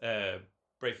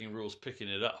Breaking Rules picking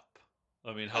it up?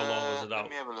 I mean, how long was it out?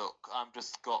 Let me have a look. I've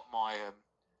just got my.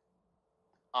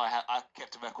 I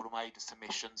kept a record of my agent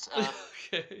submissions.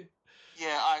 Okay.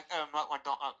 Yeah, like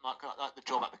the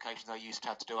job applications I used to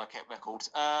have to do. I kept records.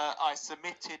 I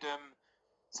started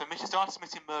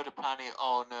submitting Murder Planet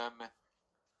on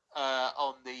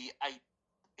the 8th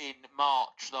in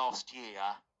March last year,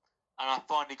 and I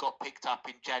finally got picked up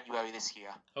in January this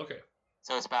year. Okay.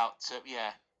 So it's about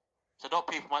yeah. So a lot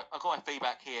of people. I got my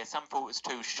feedback here. Some thought it was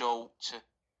too short.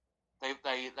 They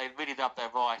really loved their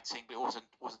writing, but it wasn't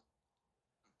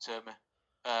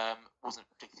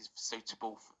particularly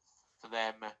suitable for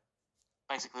them.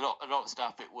 Basically, a lot of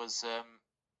stuff. It was a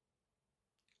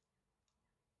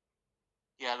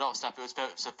lot of stuff. It was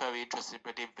very interesting,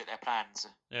 but didn't fit their plans.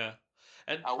 Yeah,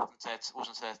 and I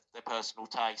wasn't their personal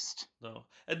taste. No,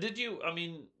 and did you? I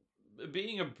mean,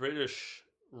 being a British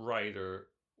writer,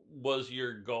 was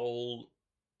your goal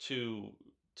to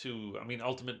I mean,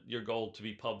 ultimate your goal to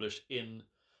be published in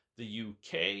the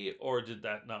UK, or did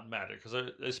that not matter?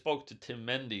 Because I spoke to Tim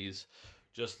Mendes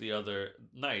just the other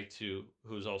night,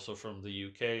 who's also from the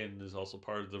UK and is also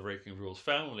part of the Breaking Rules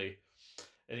family,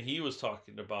 and he was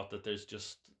talking about that there's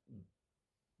just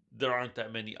there aren't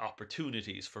that many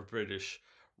opportunities for British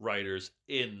writers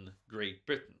in Great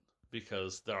Britain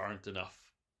because there aren't enough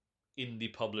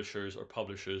indie publishers or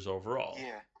publishers overall.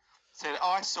 Yeah. So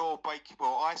I saw Breaking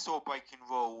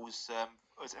Rules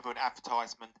as an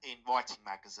advertisement in Writing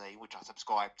Magazine, which I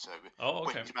subscribed to. Oh,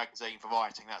 okay. British magazine for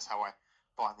writing. That's how I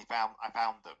finally found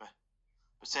them. But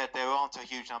said there aren't a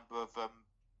huge number of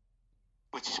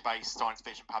British-based science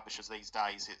fiction publishers these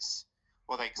days.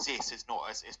 They exist. It's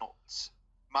not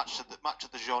much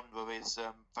of the genre is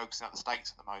focusing on the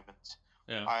States at the moment.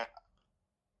 Yeah.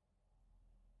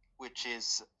 Which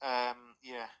is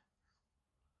yeah.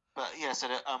 But yeah, so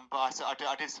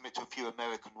I did submit to a few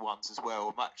American ones as well.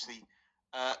 I'm actually,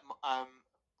 I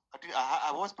did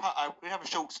have a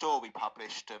short story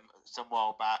published some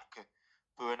while back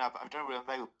for another. I don't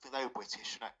remember they were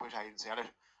British agency. I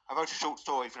wrote a short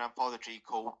story for an anthology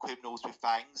called Criminals with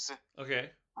Fangs.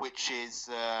 Okay. Which is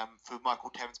through Michael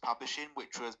Terence Publishing,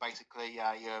 which was basically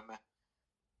I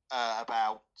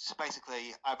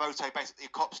wrote a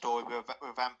cop story with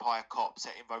a vampire cop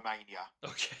set in Romania.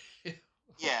 Okay.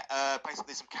 Yeah,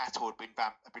 basically some cattle had been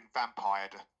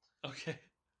vampired. Okay.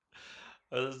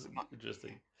 That's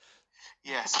interesting.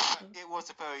 Yes, it was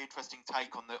a very interesting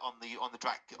take on the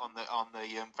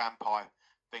vampire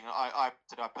thing. I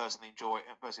personally enjoy it.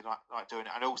 I personally like doing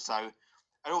it, and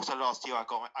also last year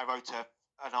I wrote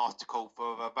an article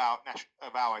for about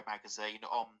Railway magazine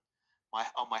on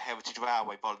my Heritage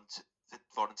Railway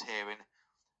volunteering,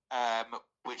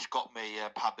 which got me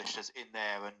published as in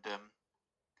there,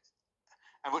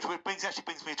 and which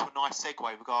brings me to a nice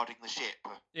segue regarding the ship.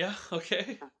 Yeah.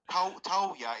 Okay.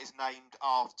 Tullia is named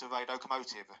after a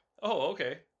locomotive. Oh,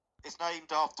 okay. It's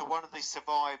named after one of the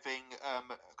surviving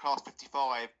Class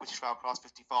 55 British Rail Class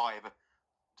 55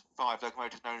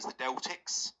 locomotives known as the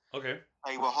Deltics. Okay.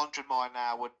 They were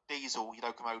 100-mile-an-hour diesel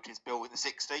locomotives built in the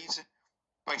 60s,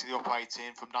 basically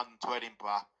operating from London to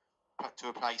Edinburgh to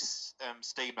replace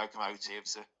steam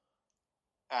locomotives.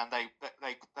 And they're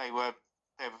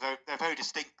very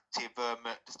distinctive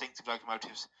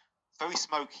locomotives, very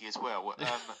smoky as well.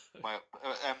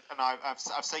 And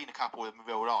I've seen a couple of them in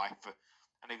real life,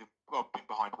 and even been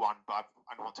behind one, but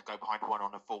I want to go behind one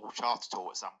on a full charter tour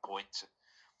at some point.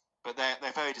 But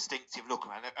they're very distinctive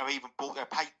looking, and I've even brought their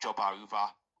paint job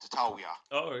over to Tullia.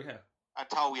 Oh yeah. And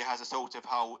Tullia has a sort of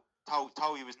whole.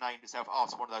 Tullia was named itself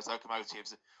after one of those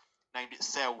locomotives, named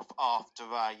itself after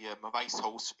a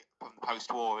racehorse from the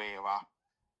post-war era.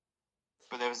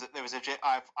 But I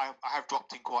have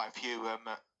dropped in quite a few,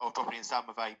 or dropping in some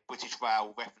of a British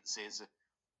Rail references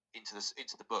into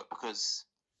the book because.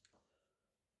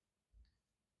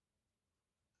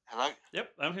 Hello.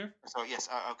 Yep, I'm here. So yes,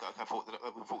 I thought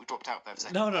we dropped out there for a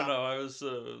second. No. I was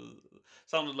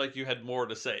sounded like you had more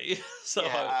to say. So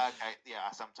yeah, okay,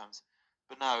 yeah, sometimes,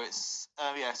 but no, it's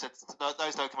So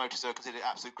those locomotives are considered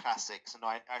absolute classics, and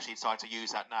I actually decided to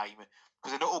use that name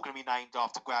because they're not all going to be named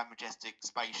after grand majestic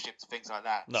spaceships, things like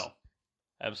that. No,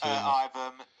 absolutely.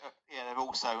 They're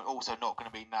also not going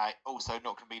to be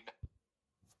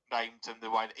named in the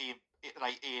way that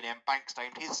Ian M. Banks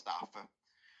named his stuff.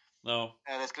 No.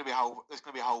 There's going to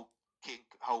be a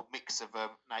whole mix of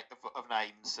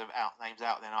names out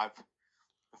there, and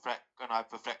I've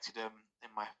reflected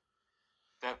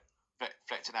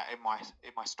that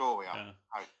in my story.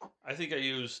 I think I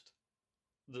used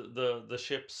the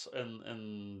ships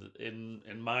and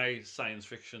in my science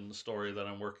fiction story that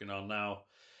I'm working on now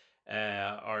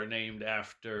are named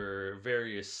after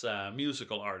various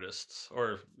musical artists,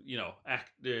 or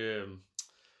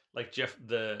like Jeff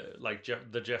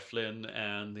Lynne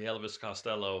and the Elvis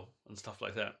Costello and stuff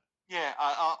like that. Yeah,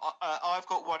 I've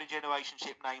got one in Generation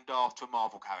Ship named after a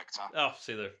Marvel character. Oh,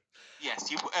 see there. Yes,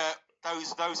 you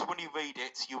those when you read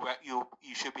it, you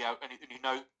should be able, and you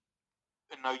know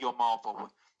your Marvel,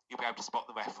 you'll be able to spot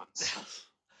the reference.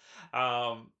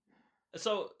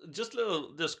 So just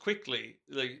quickly,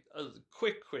 like a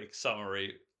quick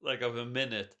summary, like of a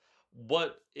minute.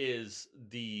 What is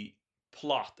the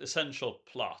essential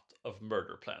plot of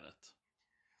Murder Planet?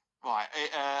 Right.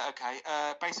 Okay.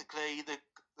 Basically, the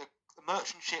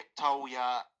merchant ship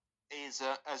Tullia is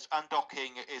as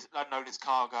undocking is unloading its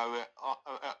cargo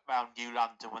around New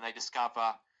London when they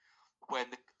discover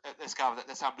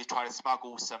that somebody's trying to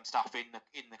smuggle some stuff in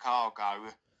the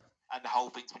cargo, and the whole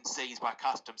thing's been seized by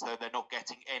customs, so they're not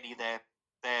getting any of their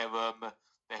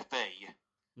fee,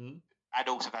 and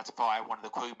also they had to fire one of the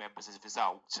crew members as a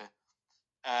result.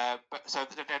 But so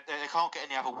they can't get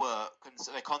any other work, and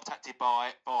so they're contacted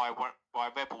by a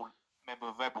rebel member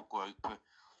of a rebel group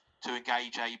to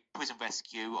engage a prison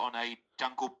rescue on a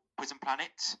jungle prison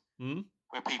planet,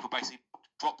 where people basically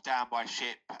drop down by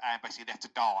ship and basically left to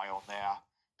die on there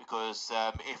because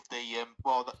if the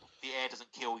the air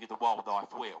doesn't kill you, the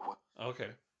wildlife will. Okay.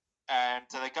 And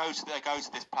so they go to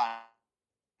this planet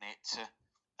to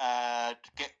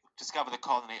discover the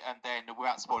colony, and then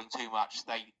without spoiling too much,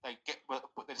 they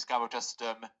discover just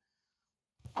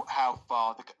how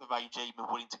far the regime are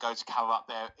willing to go to cover up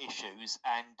their issues,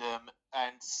 and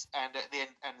at the end,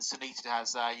 and Sunita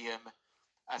has a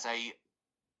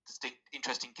distinct,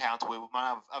 interesting encounter with,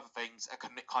 among other things, a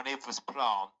carnivorous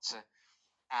plant,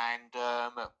 and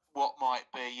what might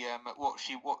be what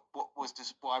was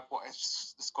what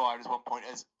is described as one point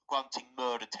as grunting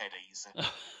murder teddies.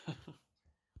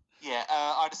 Yeah,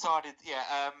 I decided.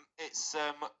 Yeah, it's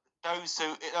those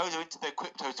who are into the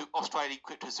Australian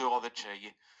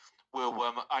cryptozoology will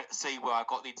see where I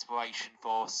got the inspiration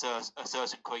for a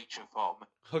certain creature from.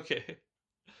 Okay.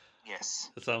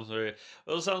 Yes. It sounds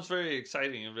very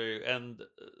exciting and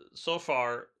so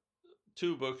far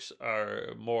 2 books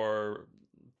are more,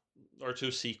 or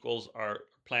 2 sequels are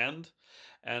planned.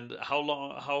 And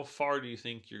how far do you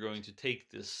think you're going to take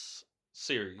this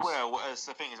series? Well, as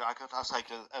the thing is, I'll take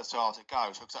it as far as it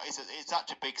goes. It's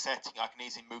such a big setting, I can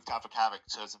easily move to other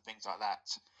characters and things like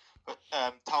that. But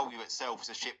Tolu itself is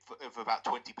a ship of about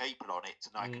 20 people on it,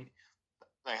 and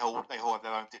they all have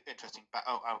their own interesting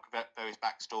various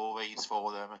backstories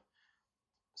for them.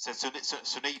 So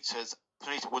Sunita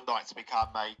would like to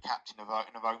become a captain in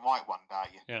her own right one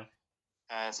day. Yeah.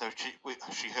 So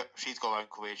she's got her own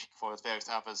career. She follows various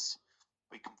others.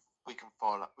 We can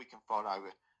follow.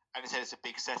 And it said it's a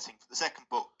big setting. The second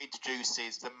book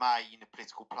introduces the main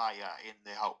political player in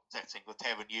the whole setting, the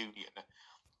Terran Union,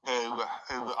 who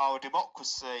are a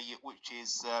democracy, which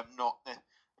is not a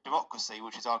democracy,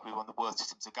 which is arguably one of the worst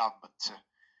systems of government.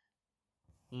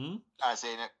 As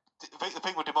in, the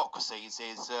thing with democracies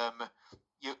is, they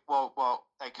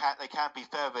can be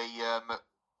very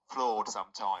flawed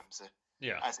sometimes.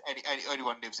 Yeah. As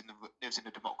anyone who lives in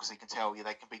a democracy can tell you,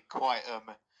 they can be quite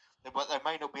they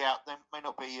may not be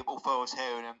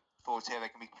authoritarian. They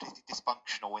can be completely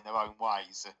dysfunctional in their own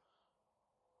ways.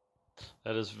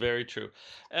 That is very true.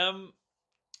 And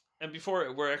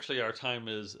before our time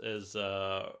is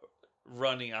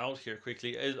running out here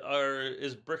quickly.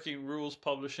 Is Breaking Rules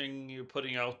Publishing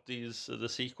putting out the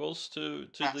sequels to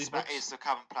these books? That is the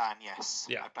current plan. Yes.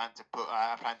 Yeah. I plan to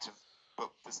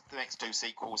put the next 2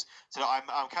 sequels. So I'm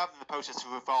currently in the process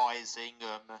of revising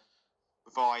and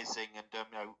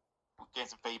getting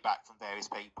some feedback from various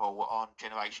people on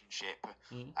Generation Ship,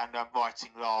 and I'm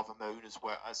writing Lava Moon as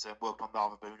well as worked on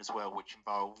Lava Moon as well, which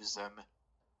involves a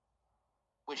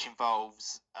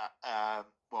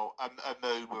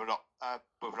moon with a lot of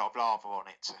lava on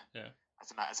it. Yeah. As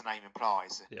the name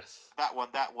implies. Yes. That one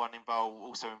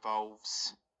also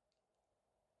involves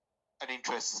an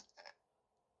interest.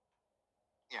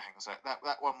 Yeah, hang on a sec.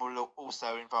 That one will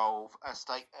also involve a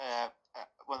state.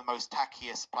 One of the most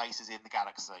tackiest places in the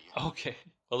galaxy. Okay.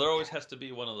 Well, there always has to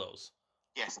be one of those.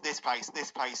 Yes, this place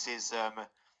is for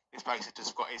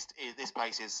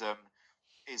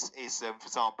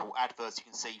example, adverts you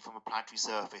can see from a planetary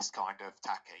surface, kind of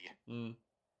tacky.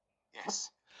 Yes.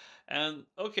 And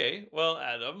okay, well,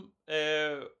 Adam,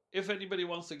 if anybody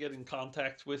wants to get in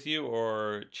contact with you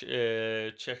or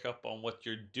check up on what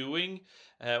you're doing,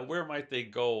 where might they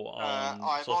go on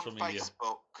social media? I'm on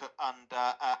Facebook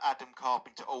under Adam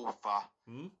Carpenter Author,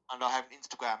 and I have an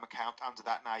Instagram account under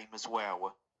that name as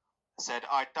well. Said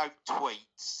I don't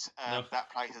tweet. No.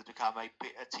 That place has become a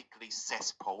particularly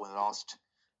cesspool in the last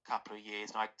couple of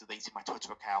years, and I deleted my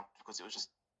Twitter account because it was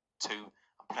just too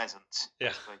unpleasant. Yeah.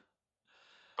 Basically.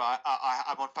 But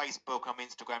I'm on Facebook, I'm on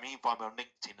Instagram, and you can find me on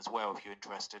LinkedIn as well if you're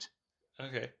interested.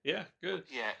 Okay. Yeah. Good.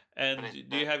 Yeah. And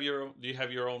do you have your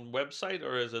own website,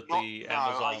 or is it the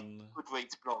Amazon? I could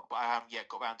read blog, but I haven't yet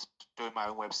got around to doing my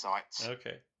own website.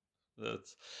 Okay.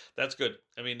 That's good.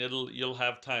 I mean, you'll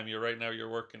have time. You're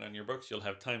working on your books. You'll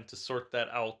have time to sort that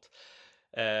out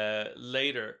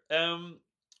later.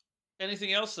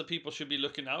 Anything else that people should be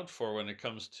looking out for when it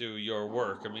comes to your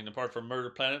work? I mean, apart from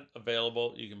Murder Planet,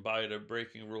 available, you can buy it at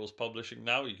Breaking Rules Publishing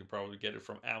now. You can probably get it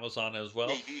from Amazon as well.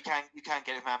 Yeah, you can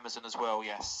get it from Amazon as well.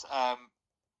 Yes,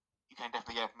 you can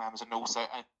definitely get it from Amazon. Also,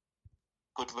 and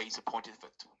Goodreads are pointed to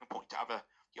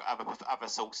other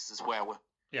sources as well.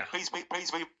 Yeah. Please leave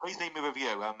me a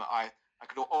review. I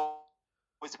could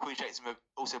always appreciate some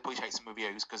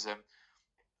reviews because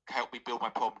help me build my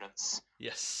prominence.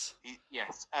 Yes.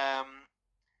 Yes.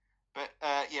 But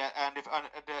and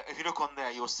if you look on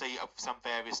there, you'll see some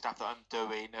various stuff that I'm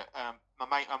doing. I'm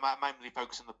mainly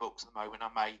focused on the books at the moment.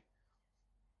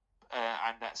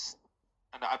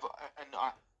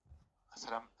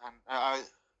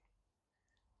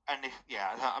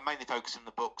 I'm mainly focusing on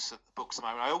the books at the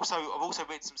moment. I've also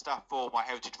written some stuff for my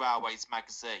Heritage Railways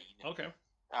magazine. Okay.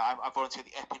 I volunteer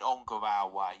at the Epping Ongar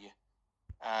Railway,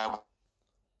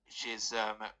 which is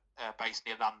based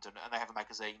near London, and they have a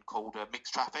magazine called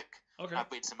Mixed Traffic. Okay.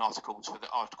 I've written some articles for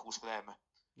them.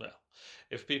 Well,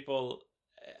 if people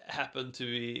happen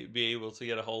to be able to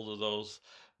get a hold of those,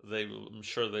 I'm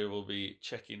sure they will be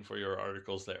checking for your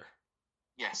articles there.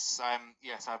 Yes, I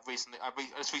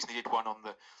just recently did one on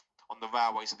the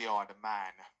railways of the Isle of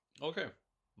Man. Okay.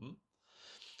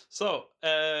 So,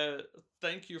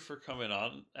 thank you for coming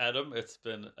on, Adam. It's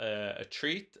been a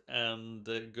treat, and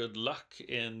good luck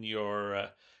in your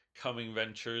coming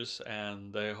ventures,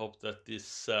 and I hope that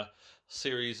this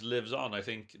series lives on. I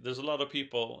think there's a lot of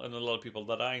people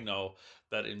that I know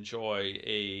that enjoy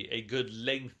a good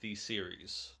lengthy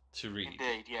series to read.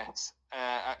 Indeed, yes.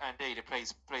 Indeed,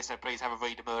 please have a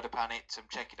read of Murder Planet and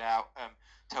check it out.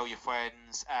 Tell your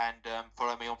friends, and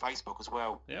follow me on Facebook as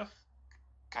well. Yeah.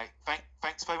 Okay.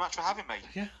 Thanks very much for having me.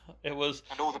 Yeah, it was.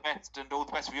 And all the best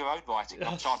with your own writing.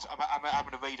 I'm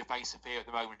having a read of Face of Fear at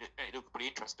the moment. It looks pretty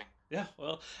interesting. Yeah,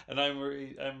 well, and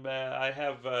I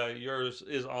have yours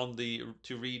is on the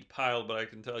to read pile, but I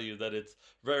can tell you that it's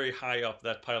very high up.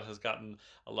 That pile has gotten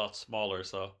a lot smaller,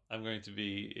 so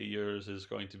yours is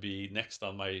going to be next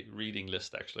on my reading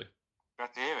list, actually.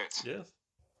 Glad to hear it. Yes.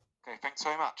 Okay, thanks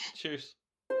very much. Cheers.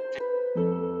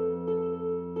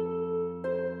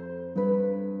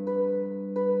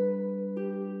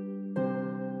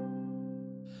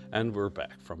 And we're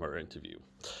back from our interview.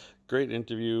 Great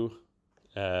interview.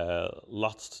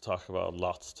 Lots to talk about,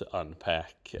 lots to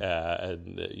unpack.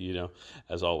 And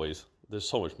as always, there's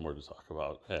so much more to talk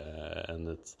about. And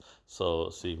it's so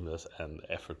seamless and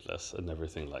effortless and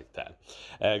everything like that.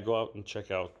 Go out and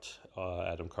check out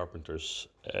Adam Carpenter's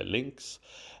links.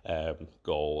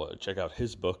 Go check out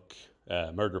his book,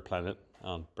 Murder Planet,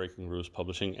 on Breaking Rules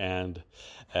Publishing. And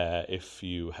if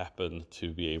you happen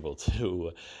to be able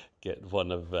to get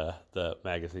one of the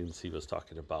magazines he was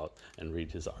talking about and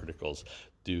read his articles,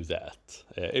 do that.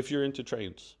 If you're into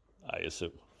trains, I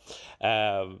assume.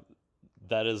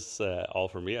 That is all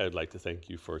for me. I'd like to thank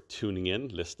you for tuning in,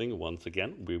 listening once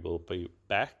again. We will be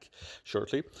back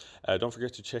shortly. Don't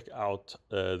forget to check out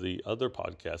the other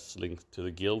podcasts linked to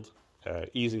the Guild.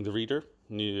 Easing the Reader,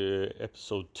 new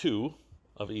episode 2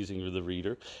 of Easing the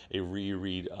Reader, a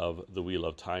reread of The Wheel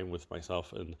of Time with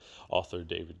myself and author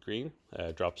David Green,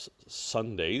 drops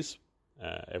Sundays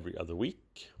every other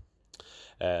week.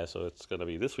 So it's going to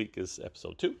be, this week is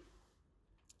episode 2.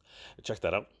 Check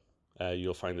that out.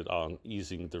 You'll find it on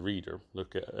Easing the Reader.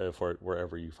 Look for it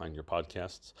wherever you find your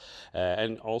podcasts.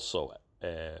 And also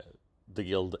The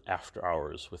Guild After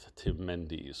Hours with Tim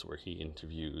Mendes, where he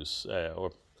interviews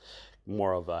or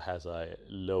more of has a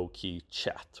low-key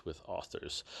chat with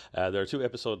authors. There are 2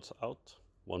 episodes out,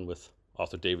 one with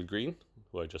author David Green,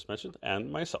 who I just mentioned,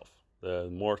 and myself.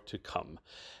 More to come.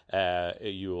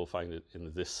 You will find it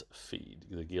in this feed,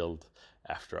 The Guild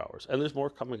After Hours. And there's more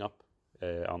coming up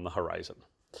on the horizon.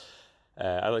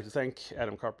 I'd like to thank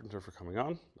Adam Carpenter for coming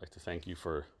on. I'd like to thank you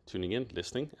for tuning in,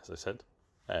 listening, as I said.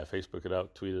 Facebook it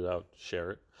out, tweet it out,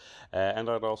 share it. And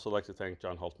I'd also like to thank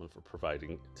John Holtman for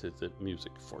providing the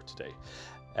music for today.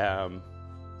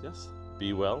 Yes,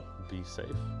 be well, be safe,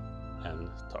 and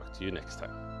talk to you next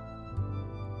time.